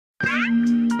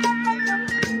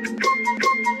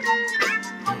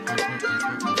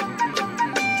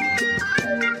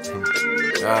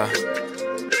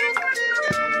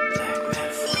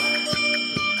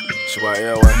It's your boy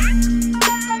Elway.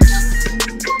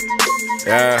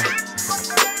 Yeah.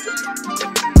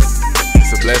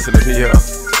 It's a blessing to be here.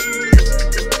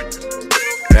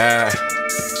 Yeah.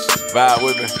 Vibe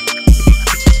with me.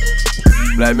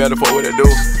 Black metaphor, what it do?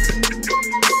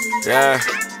 Yeah.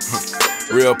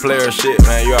 Real player shit,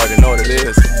 man. You already know what it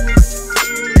is.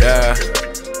 Yeah.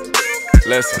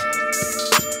 Listen.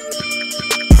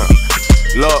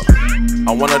 Look,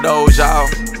 I'm one of those, y'all.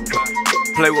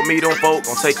 Play with me, them folk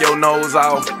gon' take your nose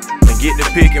off and get the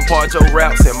pick and part your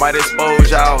raps and might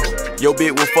expose y'all. Your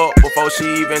bitch will fuck before she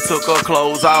even took her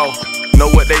clothes off. Know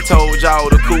what they told y'all,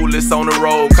 the coolest on the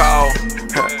roll call.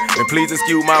 And please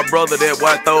excuse my brother, that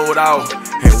boy throwed off.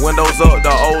 And windows up,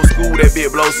 the old school, that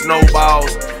bitch blow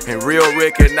snowballs. And real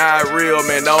recognize real,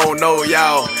 man, I don't know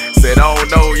y'all. Said I don't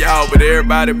know y'all, but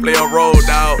everybody play a role,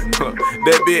 dog.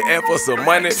 That bitch asked for some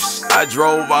money, I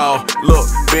drove off. Look,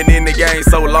 been in the game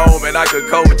so long, man, I could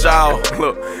coach y'all.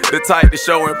 Look, the type to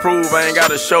show and prove, I ain't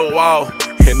gotta show off.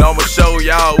 And I'ma show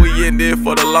y'all, we in there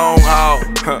for the long haul.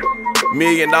 $1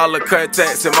 million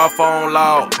contacts in my phone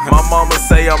log. My mama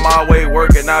say I'm always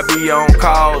working, I be on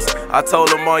calls. I told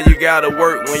her, Mom, you gotta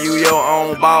work when you your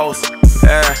own boss.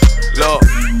 Yeah, look,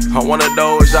 I'm one of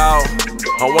those, y'all.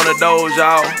 I'm one of those,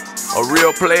 y'all. A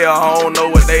real player, I don't know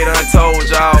what they done told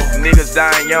y'all. Niggas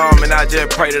dying young, and I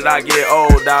just pray that I get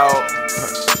old, dawg.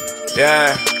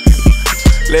 Yeah.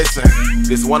 Listen,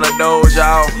 this one of those,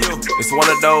 y'all. It's one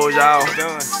of those, y'all.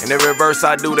 And every verse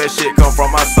I do, that shit come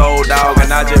from my soul, dawg.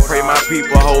 And I just pray my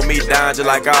people hold me down just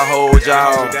like I hold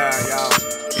y'all.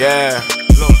 Yeah.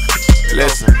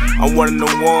 Listen, I'm one of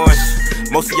the ones.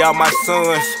 Most of y'all my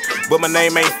sons, but my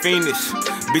name ain't Phoenix.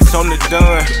 Bitch on the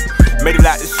dun. Made it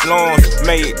out the slums,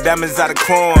 made diamonds out of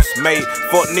crumbs. Made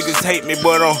fuck niggas hate me,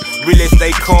 but really stay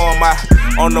calm. I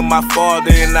honor my father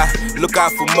and I look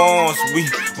out for moms. We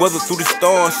weather through the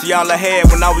storm, see all I had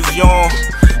when I was young.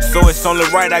 So it's only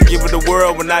right I give it the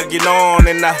world when I get on.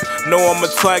 And I know I'm a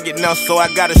target now, so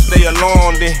I gotta stay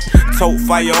alone. Then tote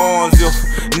firearms if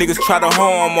niggas try to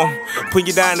harm them. Put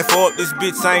you down and fuck this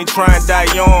bitch, I ain't trying to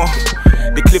die young.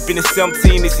 The clip in the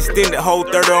 17 is extended, whole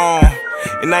 30 on.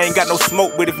 And I ain't got no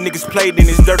smoke, but if niggas played, then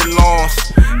it's dirty lawns.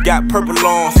 Got purple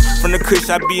lawns, from the kush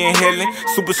I be inhaling.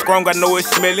 Super strong, I know it's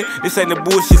smelling. This ain't the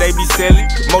bullshit they be selling.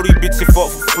 Mo these bitches fuck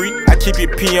for free. I keep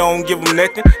it P, I don't give them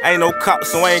nothing. I ain't no cop,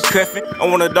 so I ain't cuffing. I'm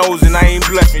one of those and I ain't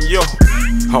bluffing, yo.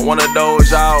 I'm one of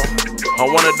those, y'all. I'm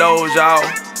one of those, y'all.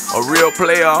 A real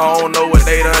player, I don't know what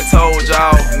they done told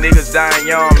y'all. Niggas dying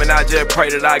young, and I just pray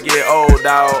that I get old,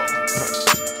 dawg.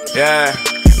 Yeah.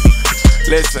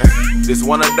 Listen, this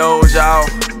one of those, y'all.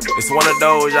 It's one of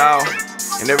those, y'all.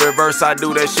 And every verse I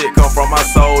do, that shit come from my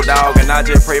soul, dawg. And I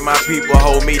just pray my people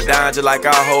hold me down just like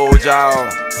I hold y'all.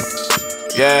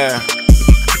 Yeah.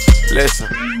 Listen.